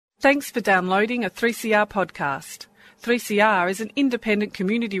Thanks for downloading a 3CR podcast. 3CR is an independent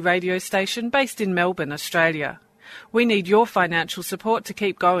community radio station based in Melbourne, Australia. We need your financial support to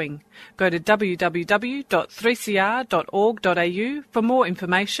keep going. Go to www.3cr.org.au for more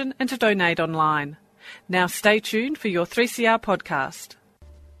information and to donate online. Now stay tuned for your 3CR podcast.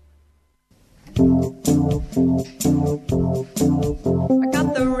 I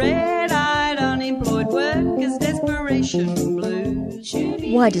got the red-eyed unemployed workers' desperation blues.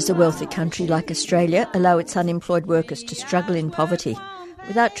 Why does a wealthy country like Australia allow its unemployed workers to struggle in poverty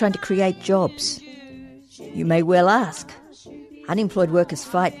without trying to create jobs? You may well ask. Unemployed Workers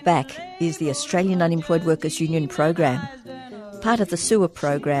Fight Back is the Australian Unemployed Workers Union program, part of the SUA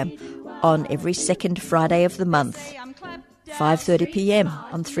program, on every second Friday of the month, 5:30pm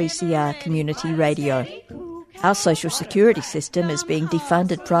on 3CR Community Radio. Our social security system is being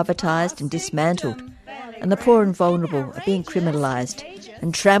defunded, privatised and dismantled, and the poor and vulnerable are being criminalised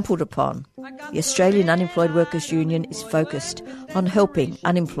and trampled upon. The Australian Unemployed Workers Union is focused on helping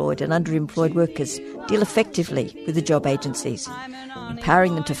unemployed and underemployed workers deal effectively with the job agencies,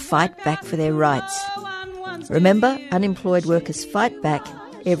 empowering them to fight back for their rights. Remember, Unemployed Workers Fight Back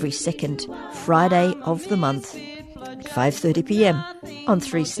every second Friday of the month at 5:30pm on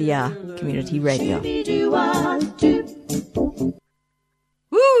 3CR Community Radio.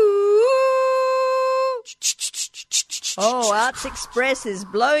 Oh, Arts Express is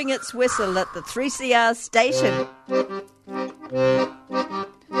blowing its whistle at the 3CR station.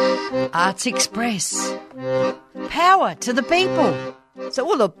 Arts Express. Power to the people. So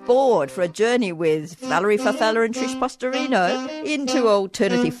all aboard for a journey with Valerie Fafella and Trish Postorino into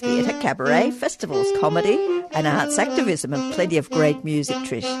alternative theatre, cabaret, festivals, comedy and arts activism, and plenty of great music,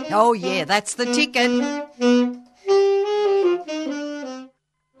 Trish. Oh yeah, that's the ticket.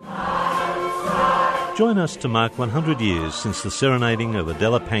 Join us to mark 100 years since the serenading of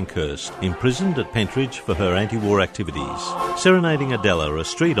Adela Pankhurst, imprisoned at Pentridge for her anti-war activities. Serenading Adela, a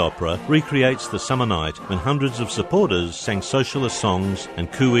street opera, recreates the summer night when hundreds of supporters sang socialist songs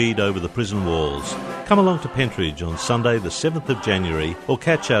and cooeyed over the prison walls. Come along to Pentridge on Sunday the 7th of January or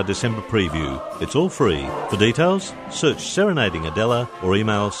catch our December preview. It's all free. For details, search Serenading Adela or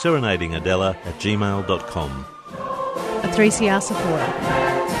email serenadingadela@gmail.com. A 3CR supporter.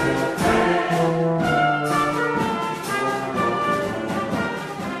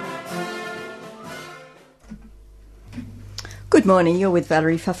 Good morning, you're with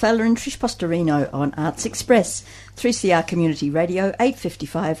Valerie Fafella and Trish Postorino on Arts Express, 3CR Community Radio,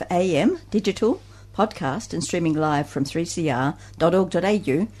 8:55am, digital, podcast and streaming live from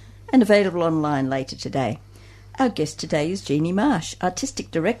 3cr.org.au and available online later today. Our guest today is Jeannie Marsh,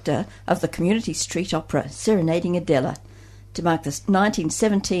 Artistic Director of the Community Street Opera Serenading Adela, to mark the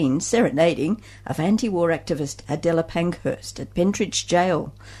 1917 serenading of anti-war activist Adela Pankhurst at Pentridge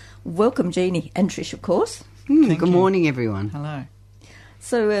Jail. Welcome, Jeannie, and Trish, of course. Good morning, everyone. Hello.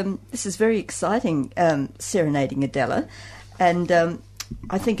 So this is very exciting, Serenading Adela, and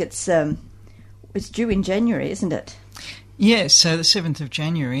I think it's due in January, isn't it? Yes, so the 7th of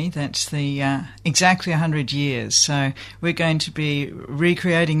January, that's the exactly 100 years. So we're going to be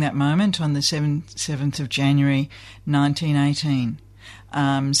recreating that moment on the 7th of January 1918.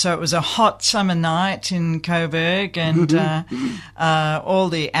 So it was a hot summer night in Coburg, and all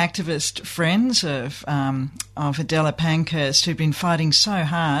the activist friends of Adela Pankhurst, who'd been fighting so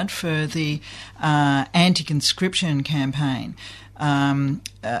hard for the anti-conscription campaign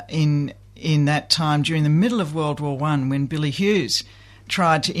in that time during the middle of World War I, when Billy Hughes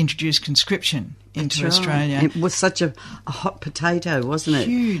tried to introduce conscription into Australia. It was such a hot potato, wasn't it?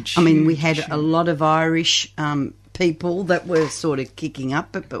 Huge. I mean, we had a lot of Irish people that were sort of kicking up,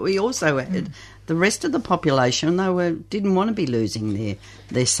 but we also had the rest of the population. They didn't want to be losing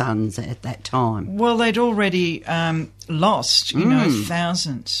their sons at that time. Well, they'd already lost,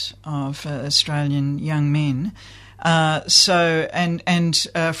 thousands of Australian young men. So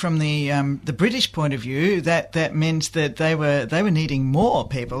from the British point of view, that meant that they were needing more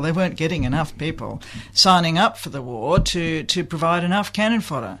people. They weren't getting enough people signing up for the war to provide enough cannon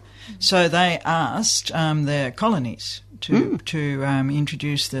fodder. So they asked their colonies to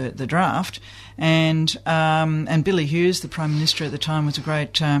introduce the draft, and Billy Hughes, the Prime Minister at the time, was a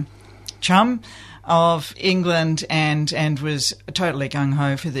great chum of England and was totally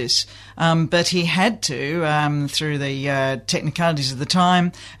gung-ho for this. But he had to, through the technicalities of the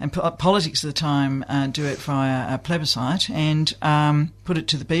time and politics of the time, do it via a plebiscite and put it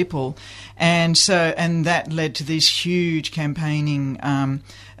to the people. And that led to this huge campaigning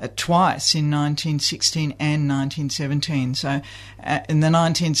twice in 1916 and 1917. So in the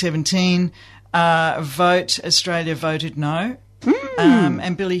 1917 vote, Australia voted no.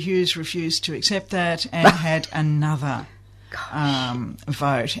 And Billy Hughes refused to accept that and had another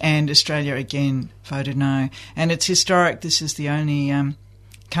vote, and Australia again voted no. And it's historic. This is the only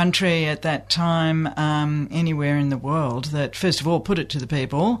country at that time anywhere in the world that first of all put it to the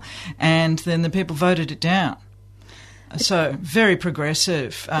people, and then the people voted it down. So very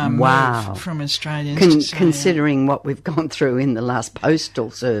progressive move from Australians. Considering what we've gone through in the last postal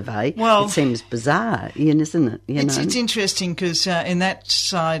survey, it seems bizarre, isn't it? It's interesting because in that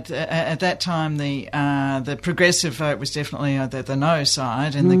side, at that time, the progressive vote was definitely the no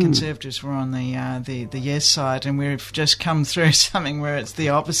side, and the Conservatives were on the yes side, and we've just come through something where it's the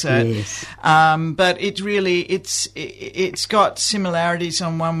opposite. Yes. But it's got similarities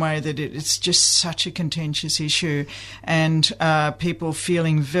on one way that it's just such a contentious issue. And people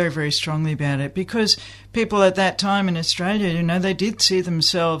feeling very, very strongly about it, because people at that time in Australia, they did see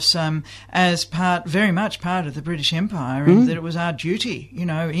themselves as very much part of the British Empire, and that it was our duty.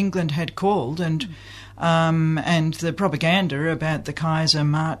 England had called, and the propaganda about the Kaiser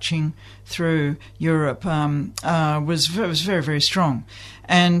marching through Europe was very, very strong.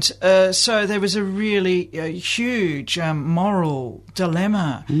 And so there was a really huge moral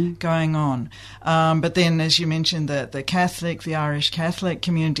dilemma going on. But then, as you mentioned, the Irish Catholic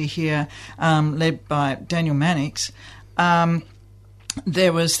community here, led by Daniel Mannix,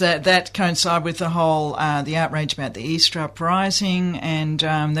 there was that coincided with the whole the outrage about the Easter Uprising, and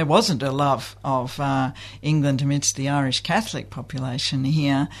there wasn't a love of England amidst the Irish Catholic population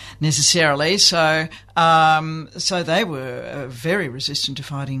here necessarily. So they were very resistant to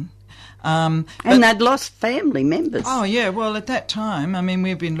fighting. And they'd lost family members. Oh, yeah. Well, at that time,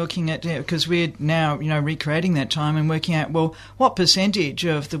 we've been looking at, because we're now, recreating that time and working out, well, what percentage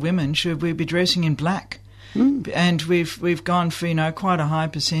of the women should we be dressing in black? And we've gone for quite a high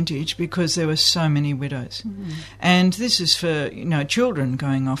percentage, because there were so many widows, and this is for children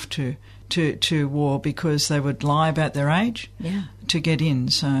going off to war because they would lie about their age to get in.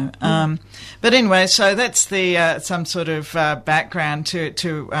 So, but anyway, so that's the some sort of background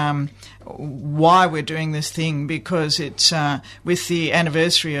to why we're doing this thing, because it's with the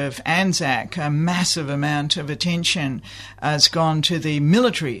anniversary of Anzac, a massive amount of attention has gone to the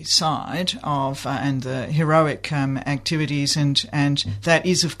military side of and the heroic activities, and that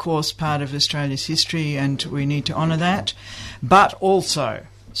is, of course, part of Australia's history, and we need to honour that. But also,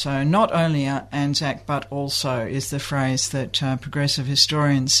 so not only Anzac, but also is the phrase that progressive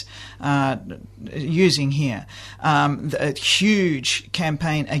historians are using here. A huge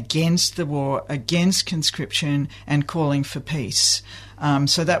campaign against the war, against conscription, and calling for peace.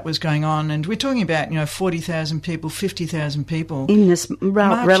 So that was going on, and we're talking about 40,000 people, 50,000 people in this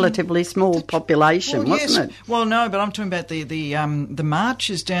relatively small population, wasn't it? Well, no, but I'm talking about the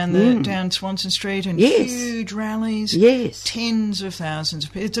marches down Swanson Street, and huge rallies. Yes, tens of thousands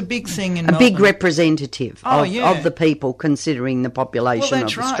of people. It's a big thing in Melbourne. Big representative of the people, considering the population of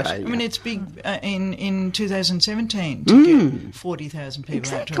Australia. Right. It's big in 2017 to get 40,000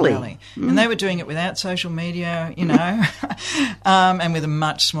 people out to a rally, and they were doing it without social media, and with a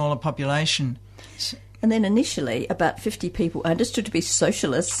much smaller population. And then initially, about 50 people understood to be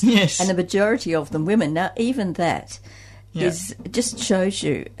socialists, yes, and the majority of them women. Now, even that just shows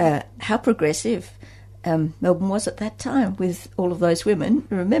you how progressive Melbourne was at that time with all of those women.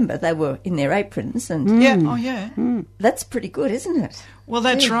 Remember, they were in their aprons, and that's pretty good, isn't it? Well,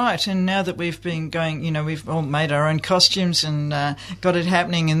 that's right. And now that we've been going, we've all made our own costumes and got it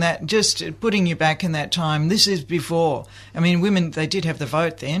happening, and that just putting you back in that time. This is before. Women, they did have the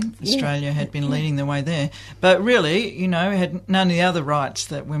vote then. Australia had been leading the way there. But really, had none of the other rights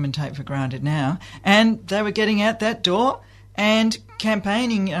that women take for granted now. And they were getting out that door and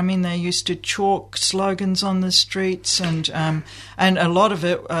campaigning. They used to chalk slogans on the streets, and a lot of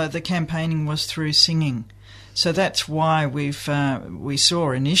it, the campaigning was through singing. So that's why we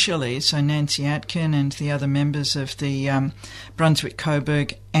saw initially, so Nancy Atkin and the other members of the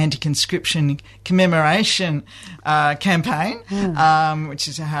Brunswick-Coburg Anti-Conscription Commemoration campaign, which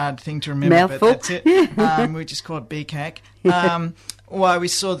is a hard thing to remember, mouthful. But that's it. We just call it BCAC. Why we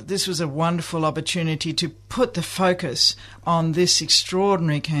saw that this was a wonderful opportunity to put the focus on this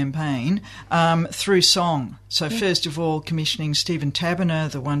extraordinary campaign through song. So first of all, commissioning Stephen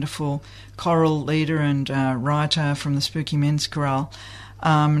Taberner, the wonderful choral leader and writer from the Spooky Men's Chorale,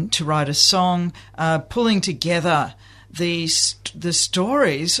 to write a song, pulling together the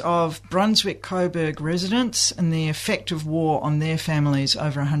stories of Brunswick-Coburg residents and the effect of war on their families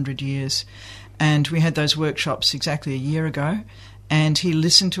over 100 years. And we had those workshops exactly a year ago. And he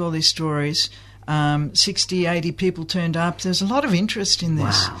listened to all these stories, 60, 80 people turned up. There's a lot of interest in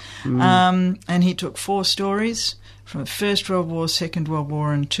this. Wow. And he took 4 stories from the First World War, Second World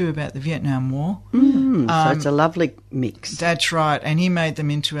War, and 2 about the Vietnam War. So it's a lovely mix. That's right, and he made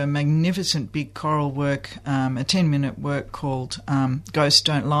them into a magnificent big choral work, a 10-minute work called Ghosts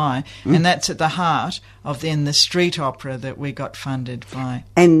Don't Lie, and that's at the heart of then the street opera that we got funded by.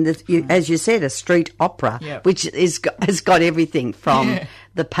 And as you said, a street opera, Yep. which has got everything from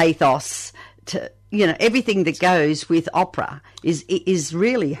the pathos to, everything that goes with opera is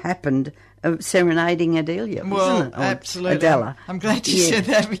really happened. Serenading Adelia, Well, isn't it? Or absolutely. Adela. I'm glad you said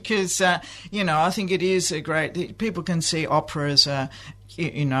that because, I think it is a great... People can see opera as a...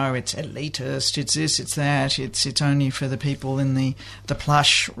 it's elitist, it's this, it's that, it's only for the people in the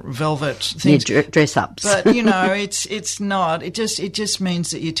plush velvet things. Dress-ups. But, it's not. It just means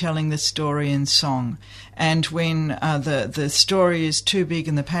that you're telling the story in song. And when the story is too big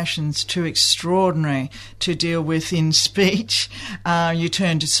and the passion's too extraordinary to deal with in speech, you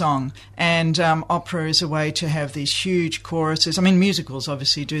turn to song. And opera is a way to have these huge choruses. I mean, musicals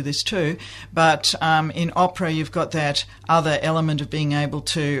obviously do this too, but in opera you've got that other element of being able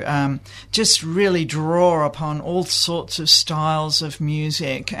to just really draw upon all sorts of styles of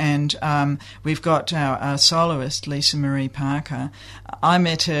music. And we've got our soloist, Lisa Marie Parker. I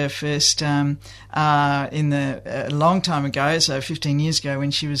met her first a long time ago, so 15 years ago, when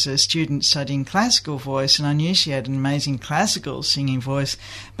she was a student studying classical voice, and I knew she had an amazing classical singing voice.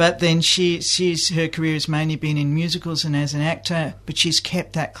 But then her career has mainly been in musicals and as an actor, but she's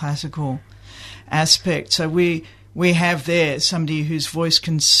kept that classical aspect. So we have there somebody whose voice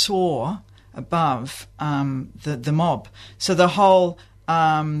can soar above the mob. So the whole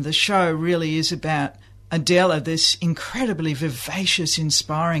the show really is about Adela, this incredibly vivacious,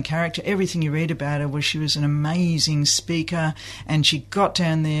 inspiring character. Everything you read about her was she was an amazing speaker, and she got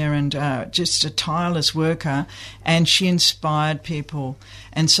down there and just a tireless worker, and she inspired people.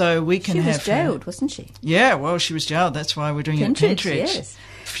 And so we can have her. She was jailed, wasn't she? Yeah, well, she was jailed. That's why we're doing it at Pentridge. Yes.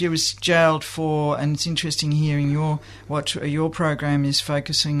 She was jailed for, and it's interesting hearing what your program is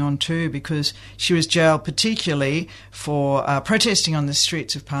focusing on too, because she was jailed particularly for protesting on the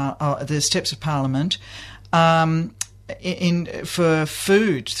streets of the steps of Parliament for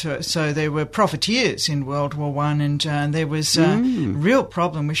food. So there were profiteers in World War I, and there was a real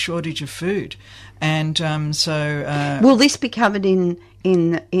problem with shortage of food, and will this be covered in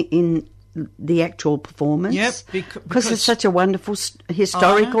the actual performance? Yep, because it's such a wonderful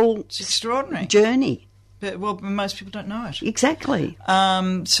historical it's extraordinary journey. But, most people don't know it. Exactly.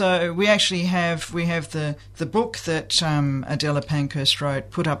 So we actually have the book that Adela Pankhurst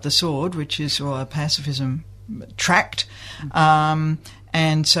wrote, Put Up the Sword, which is a pacifism tract.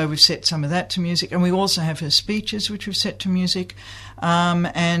 And so we've set some of that to music. And we also have her speeches, which we've set to music,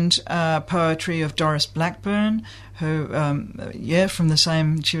 and poetry of Doris Blackburn, who, from the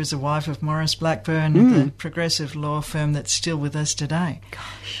same, she was the wife of Maurice Blackburn, the progressive law firm that's still with us today.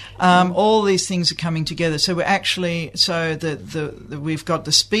 Gosh. All these things are coming together. So we're actually, we've got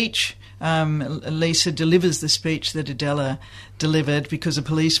the speech. Lisa delivers the speech that Adela delivered because a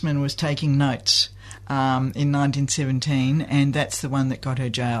policeman was taking notes in 1917, and that's the one that got her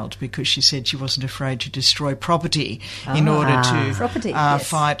jailed because she said she wasn't afraid to destroy property in order to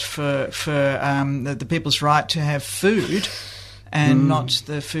fight for the people's right to have food and not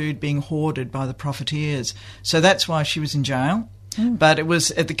the food being hoarded by the profiteers. So that's why she was in jail. But it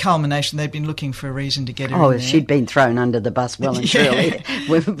was at the culmination. They'd been looking for a reason to get her in there. She'd been thrown under the bus well and truly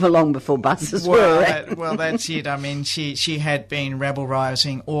long before buses were. Well, that's it. I mean, she had been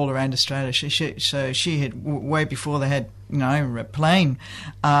rabble-rousing all around Australia. So she had, way before they had, plane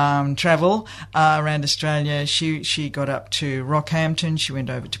travel around Australia, she got up to Rockhampton, she went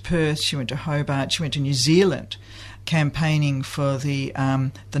over to Perth, she went to Hobart, she went to New Zealand, campaigning for the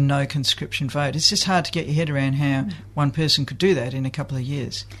no conscription vote. It's just hard to get your head around how one person could do that in a couple of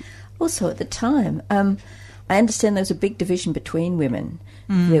years. Also, at the time, I understand there was a big division between women.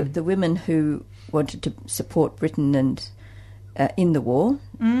 The women who wanted to support Britain and in the war,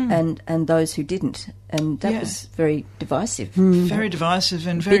 and those who didn't, and that was very divisive. Very divisive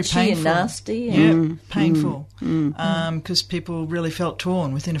and very bitchy painful and nasty. Painful, because people really felt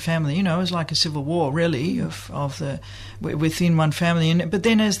torn within a family. It was like a civil war, really, within one family. But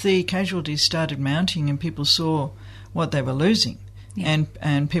then, as the casualties started mounting, and people saw what they were losing. Yeah.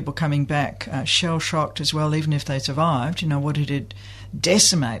 And people coming back shell-shocked as well, even if they survived, what it had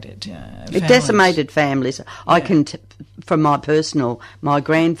decimated families. It decimated families. Yeah. I can, from my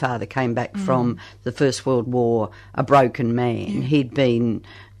grandfather came back from the First World War a broken man. Yeah. He'd been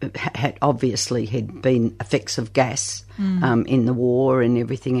had been effects of gas in the war and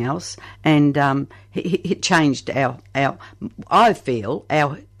everything else, and it changed our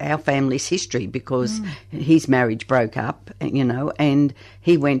family's history, because his marriage broke up, and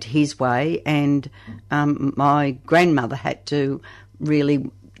he went his way, and my grandmother had to really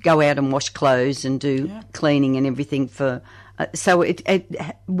go out and wash clothes and do cleaning and everything for. So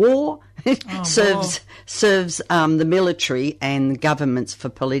war serves the military and governments for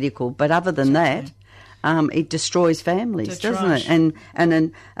political, but other than that, it destroys families, doesn't it?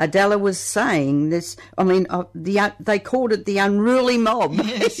 And Adela was saying this. I mean, they called it the unruly mob.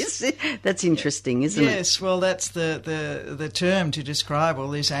 Yes. That's interesting, isn't it? Yes, well, that's the term to describe all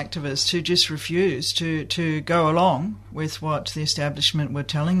these activists who just refused to go along with what the establishment were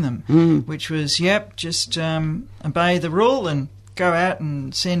telling them, which was, just obey the rule and go out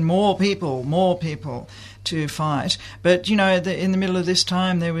and send more people to fight. But, in the middle of this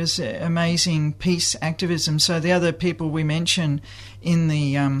time, there was amazing peace activism. So the other people we mention in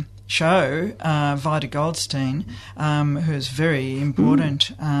the show, Vida Goldstein, who's very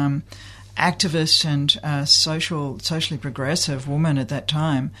important activist and socially progressive woman at that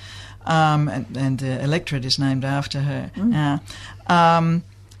time, and the electorate is named after her now.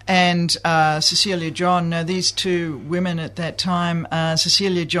 And Cecilia John. Now, these two women at that time,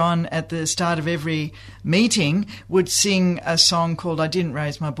 Cecilia John, at the start of every meeting, would sing a song called I Didn't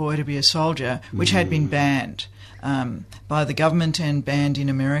Raise My Boy to Be a Soldier, which had been banned by the government and banned in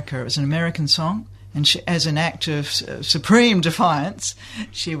America. It was an American song. And she, as an act of supreme defiance,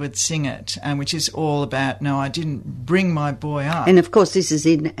 she would sing it, which is all about, no, I didn't bring my boy up. And, of course, this is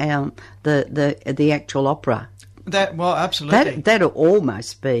in the actual opera. Absolutely. That'll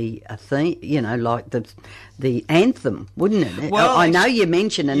almost be a thing, like the anthem, wouldn't it? Well, I know you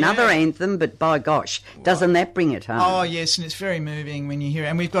mentioned another anthem, but by gosh, doesn't that bring it home? Oh, yes, and it's very moving when you hear it.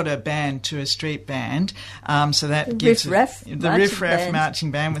 And we've got a band to a street band, so that gives the Riff Raff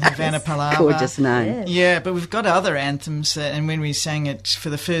Marching Band with Ivana Palava. Gorgeous name. Yeah, but we've got other anthems, and when we sang it for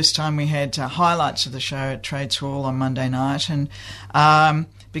the first time, we had highlights of the show at Trades Hall on Monday night, and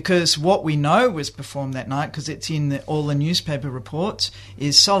because what we know was performed that night, because it's in all the newspaper reports,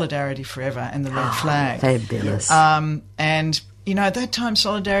 is Solidarity Forever and the Red Flag. Fabulous. And, at that time,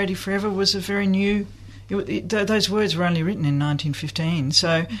 Solidarity Forever was a very new... those words were only written in 1915,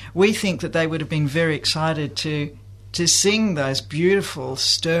 so we think that they would have been very excited to sing those beautiful,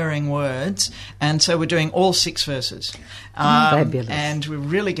 stirring words, and so we're doing all 6 verses. Fabulous. And we're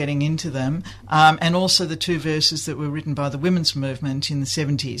really getting into them. And also the 2 verses that were written by the women's movement in the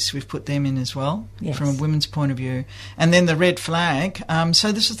 70s. We've put them in as well, from a women's point of view. And then the Red Flag.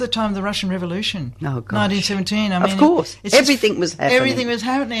 So this is the time of the Russian Revolution. Oh, gosh. 1917. Of course. Everything was happening. Everything was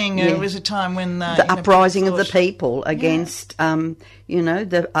happening. Yeah. It was a time when... the uprising of the people against, the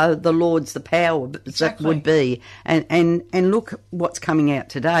lords, the power that would be. And look what's coming out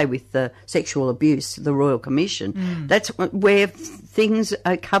today with the sexual abuse, the Royal Commission. That's where things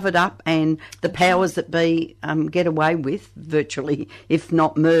are covered up, and the powers that be get away with virtually, if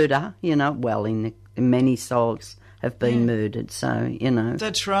not murder, in many souls have been murdered, so,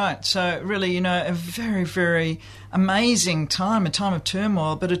 That's right. So really, a very, very amazing time, a time of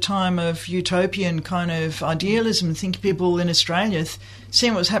turmoil, but a time of utopian kind of idealism. Thinking people in Australia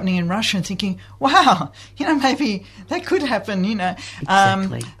seeing what was happening in Russia and thinking, wow, maybe that could happen,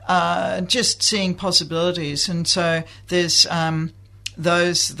 Exactly. Just seeing possibilities. And so there's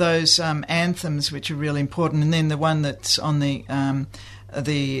those anthems which are really important, and then the one that's on the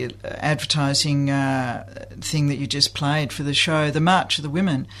advertising thing that you just played for the show, The March of the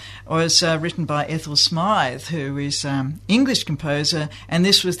Women, was written by Ethel Smythe, who is English composer, and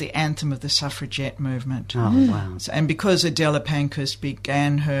this was the anthem of the suffragette movement. Oh, wow. So, and because Adela Pankhurst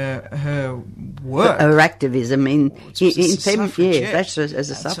began her work... Her activism in suffragette. that's as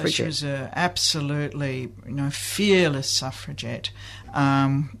a suffragette. So she was an absolutely fearless suffragette.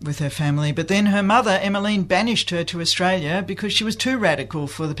 With her family, but then her mother Emmeline banished her to Australia because she was too radical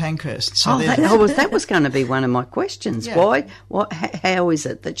for the Pankhursts. So that was going to be one of my questions. Yeah. How is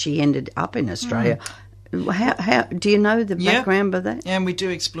it that she ended up in Australia? How do you know the background of that? And we do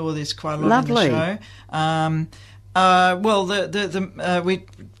explore this quite a lot in the show.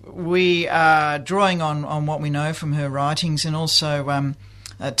 We are drawing on what we know from her writings, and also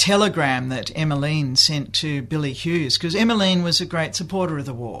a telegram that Emmeline sent to Billy Hughes, because Emmeline was a great supporter of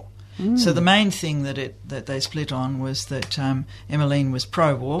the war. So the main thing that they split on was that Emmeline was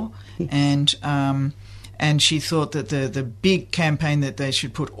pro-war, and she thought that the big campaign that they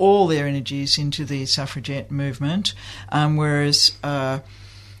should put all their energies into the suffragette movement, whereas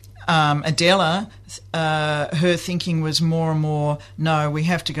Adela, her thinking was more and more, no, we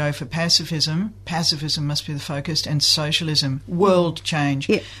have to go for pacifism. Pacifism must be the focus, and socialism, world change,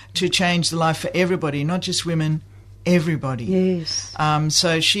 to change the life for everybody, not just women, everybody. Yes.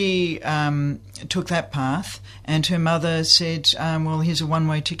 So she took that path, and her mother said, well, here's a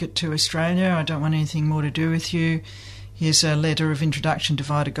one-way ticket to Australia. I don't want anything more to do with you. Here's a letter of introduction to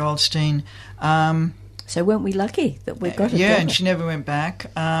Vida Goldstein. So weren't we lucky that we got it? Yeah, and she never went back.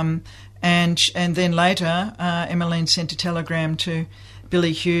 And then later, Emmeline sent a telegram to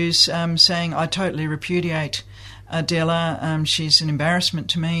Billy Hughes saying, I totally repudiate Adela. She's an embarrassment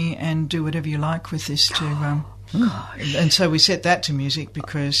to me, and do whatever you like with this to... and so we set that to music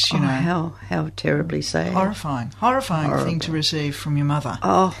because, you know... How terribly sad. Horrifying thing to receive from your mother.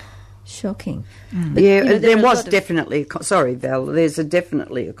 Oh, shocking. But, there was definitely... Sorry, Val. Was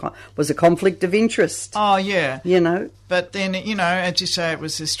a conflict of interest. Oh, yeah. You know? But then, you know, as you say, it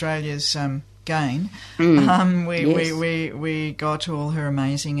was Australia's gain. We got all her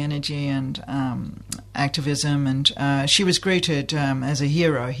amazing energy and activism, and she was greeted as a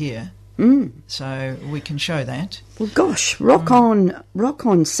hero here. So we can show that. Well, gosh, rock on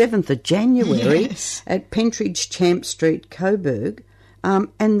 7th of January at Pentridge Champ Street, Coburg.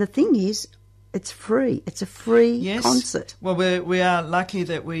 And the thing is, it's free. It's a free concert. Well, we are lucky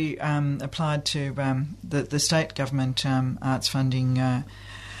that we applied to the state government arts funding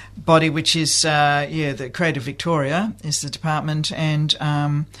body, which is, the Creative Victoria is the department,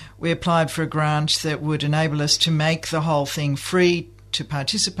 and we applied for a grant that would enable us to make the whole thing free to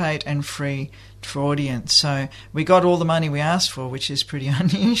participate and free for audience. So we got all the money we asked for, which is pretty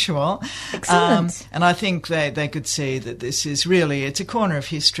unusual. Excellent. And I think they could see that this is really, it's a corner of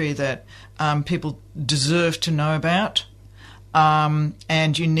history that people deserve to know about,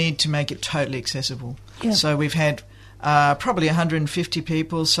 and you need to make it totally accessible. Yeah. So we've had probably 150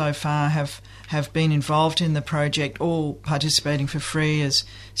 people so far have been involved in the project, all participating for free as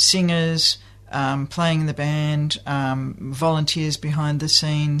singers, playing in the band, volunteers behind the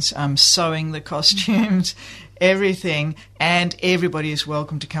scenes, sewing the costumes, everything, and everybody is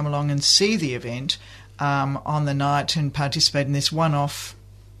welcome to come along and see the event on the night and participate in this one-off.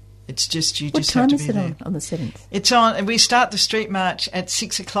 It's just you just have to be there. What time is it on the 7th? It's on. We start the street march at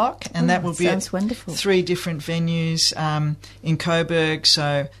 6 o'clock, and that will be at wonderful. 3 different venues in Coburg.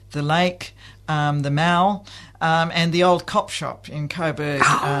 So the Lake, the Mall. And the old cop shop in Coburg.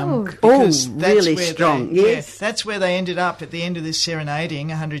 Because that's really where strong, yes. That's where they ended up at the end of this serenading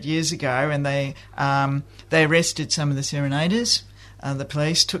 100 years ago, and they arrested some of the serenaders. The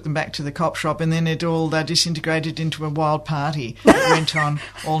police took them back to the cop shop, and then it all disintegrated into a wild party that went on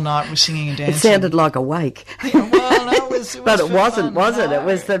all night with singing and dancing. It sounded like a wake. Well, no, it was but it wasn't, fun, was it?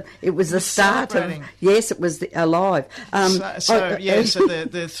 no. It was the start of. Yes, it was alive. So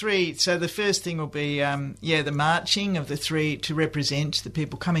the three. So the first thing will be the marching of the three to represent the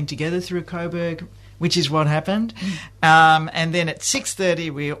people coming together through Coburg, which is what happened. And then at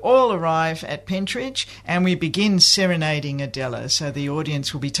 6:30 we all arrive at Pentridge and we begin serenading Adela. So the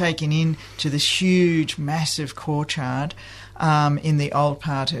audience will be taken in to this huge, massive courtyard in the old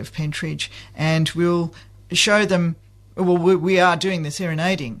part of Pentridge, and we'll show them. Well, we are doing the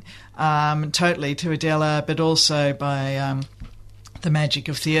serenading totally to Adela, but also by the magic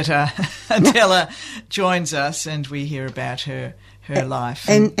of theatre. Adela joins us and we hear about her life.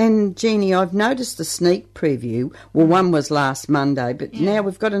 And Jeannie, I've noticed the sneak preview. Well, one was last Monday, but now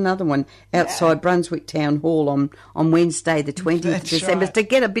we've got another one outside Brunswick Town Hall on Wednesday the 20th of December to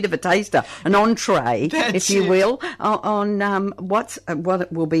get a bit of a taster, an entree, if you will, on what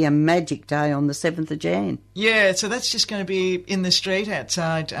will be a magic day on the 7th of Jan. Yeah, so that's just going to be in the street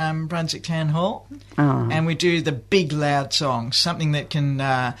outside Brunswick Town Hall. Oh. And we do the big loud songs, something that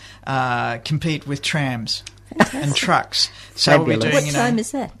can compete with trams. And trucks. So we'll be doing, what time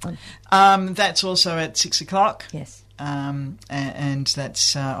is that? That's also at 6 o'clock. Yes. And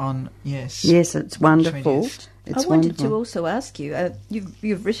that's on, yes. Yes, it's wonderful. 20th. I wanted to also ask you,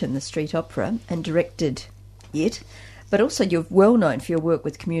 you've written the street opera and directed it, but also you're well known for your work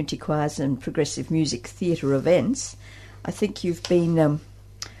with community choirs and progressive music theatre events. I think you've been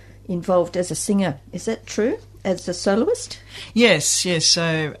involved as a singer. Is that true? As a soloist? Yes.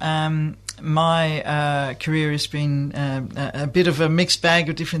 So my career has been a bit of a mixed bag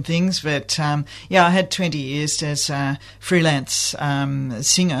of different things, but I had 20 years as a freelance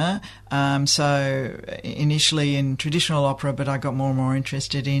singer, so initially in traditional opera, but I got more and more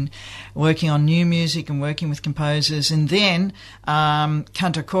interested in working on new music and working with composers, and then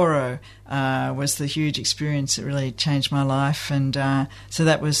Canto Coro was the huge experience that really changed my life, and so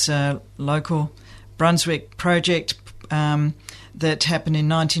that was a local Brunswick project that happened in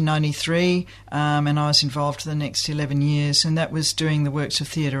 1993, and I was involved for the next 11 years, and that was doing the works of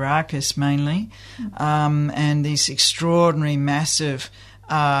Theatre Arcus mainly, and these extraordinary, massive,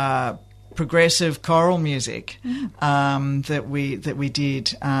 progressive choral music that we did.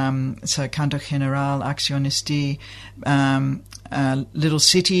 So Canto General, Acciones Little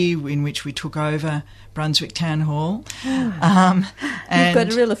City, in which we took over Brunswick Town Hall. You've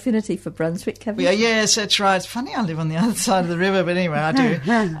got a real affinity for Brunswick, haven't you? Yes, that's right. It's funny, I live on the other side of the river, but anyway, I do.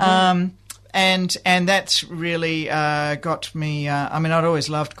 And that's really got me. I mean, I'd always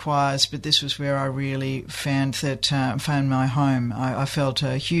loved choirs, but this was where I really found my home. I felt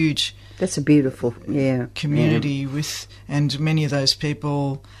a huge. That's a beautiful, community with, and many of those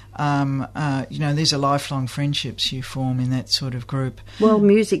people. These are lifelong friendships you form in that sort of group. Well,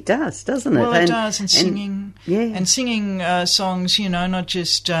 music does, doesn't it? Well, it does, and singing, and singing songs. Not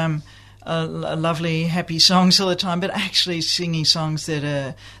just lovely, happy songs all the time, but actually singing songs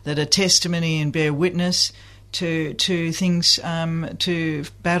that are testimony and bear witness to things, to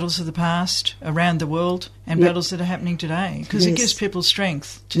battles of the past around the world and battles that are happening today, because it gives people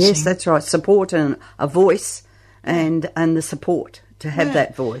strength to sing. Yes, that's right. Support and a voice, and the support to have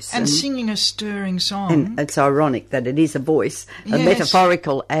that voice. And singing a stirring song. And it's ironic that it is a voice,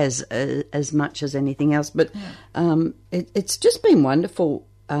 metaphorical as much as anything else. But it's just been wonderful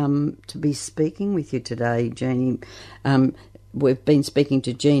to be speaking with you today, Jeannie. We've been speaking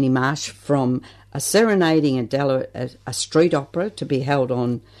to Jeannie Marsh from Serenading Adela, a street opera to be held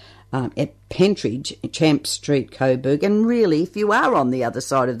on at Pentridge, Champ Street, Coburg. And really, if you are on the other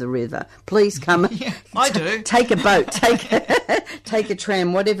side of the river, please come. I do. Take a boat, take a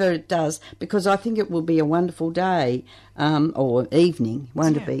tram, whatever it does, because I think it will be a wonderful day or evening,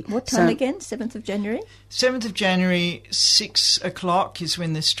 won't it be? What time again? 7th of January? 7th of January, 6 o'clock is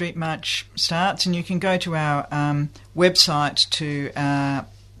when the street march starts, and you can go to our website to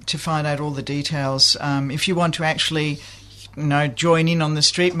find out all the details. If you want to actually join in on the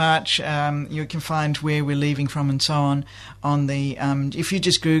street march, you can find where we're leaving from and so on the if you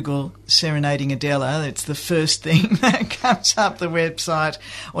just Google Serenading Adela, it's the first thing that comes up the website,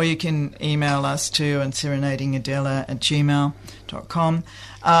 or you can email us too on serenadingadela@gmail.com.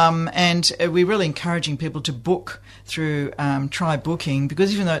 And we're really encouraging people to book through Try Booking,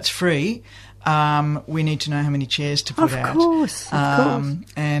 because even though it's free, we need to know how many chairs to put out. Of course. And,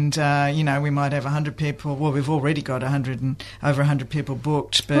 we might have 100 people. Well, we've already got over 100 people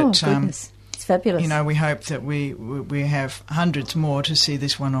booked. But, goodness. It's fabulous. We hope that we have hundreds more to see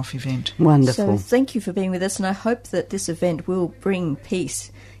this one-off event. Wonderful. So thank you for being with us, and I hope that this event will bring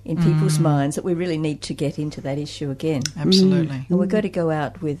peace in people's minds, that we really need to get into that issue again. Absolutely. And we're going to go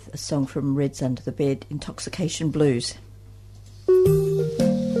out with a song from Reds Under the Bed, Intoxication Blues.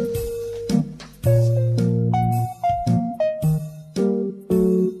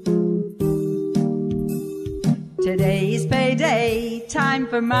 Today's payday, time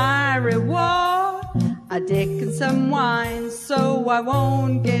for my reward. A dick and some wine so I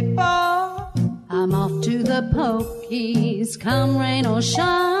won't get bored. I'm off to the pokies, come rain or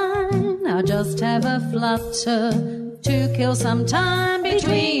shine. I'll just have a flutter to kill some time.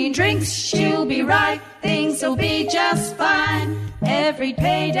 Between drinks she'll be right, things'll be just fine. Every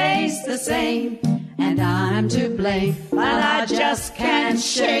payday's the same, and I'm to blame, but I just can't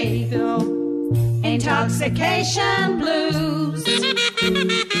shake intoxication blues.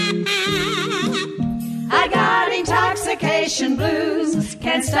 I got intoxication blues,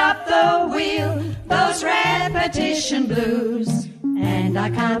 can't stop the wheel, those repetition blues, and I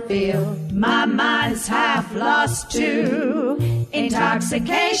can't feel, my mind's half lost too.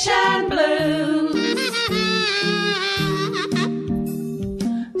 Intoxication blues.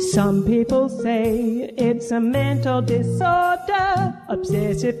 Some people say it's a mental disorder,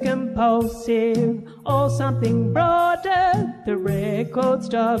 obsessive compulsive, or something broader. The record's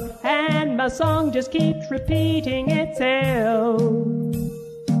stuck and my song just keeps repeating itself.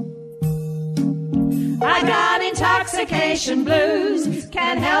 I got intoxication blues,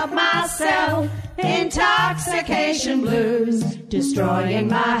 can't help myself. Intoxication blues, destroying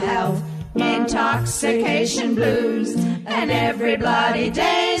my health. Intoxication blues, and every bloody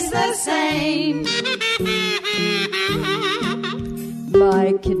day's the same.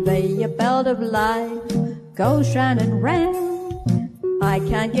 My conveyor belt of life goes round and round. I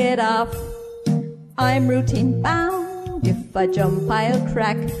can't get off, I'm routine bound. If I jump I'll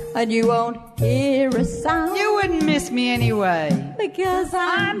crack and you won't hear a sound. You wouldn't miss me anyway, because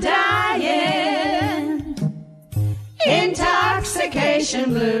I'm dying.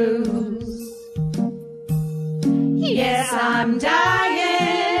 Intoxication blues. Yes, I'm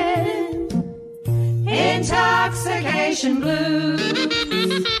dying. Intoxication intoxication blues.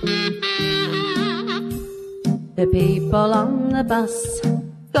 The people on the bus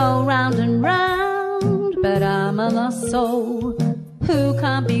go round and round, but I'm a lost soul who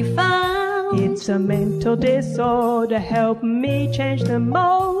can't be found. It's a mental disorder, help me change the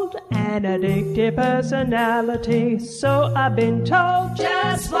mold. An addictive personality, so I've been told.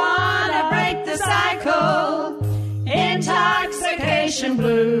 Just wanna break the cycle, intoxication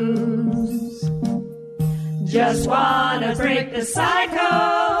blues. Just wanna break the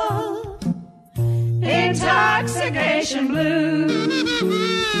cycle, intoxication blues.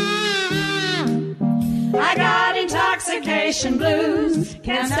 I got intoxication blues,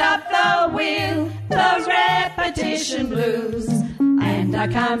 can't stop the wheel, those repetition blues. And I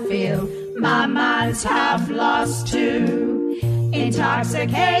can't feel, my mind's half lost too.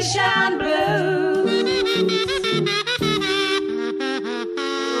 Intoxication blues.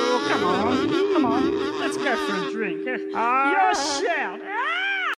 Oh, come on, let's go for a drink. Your shout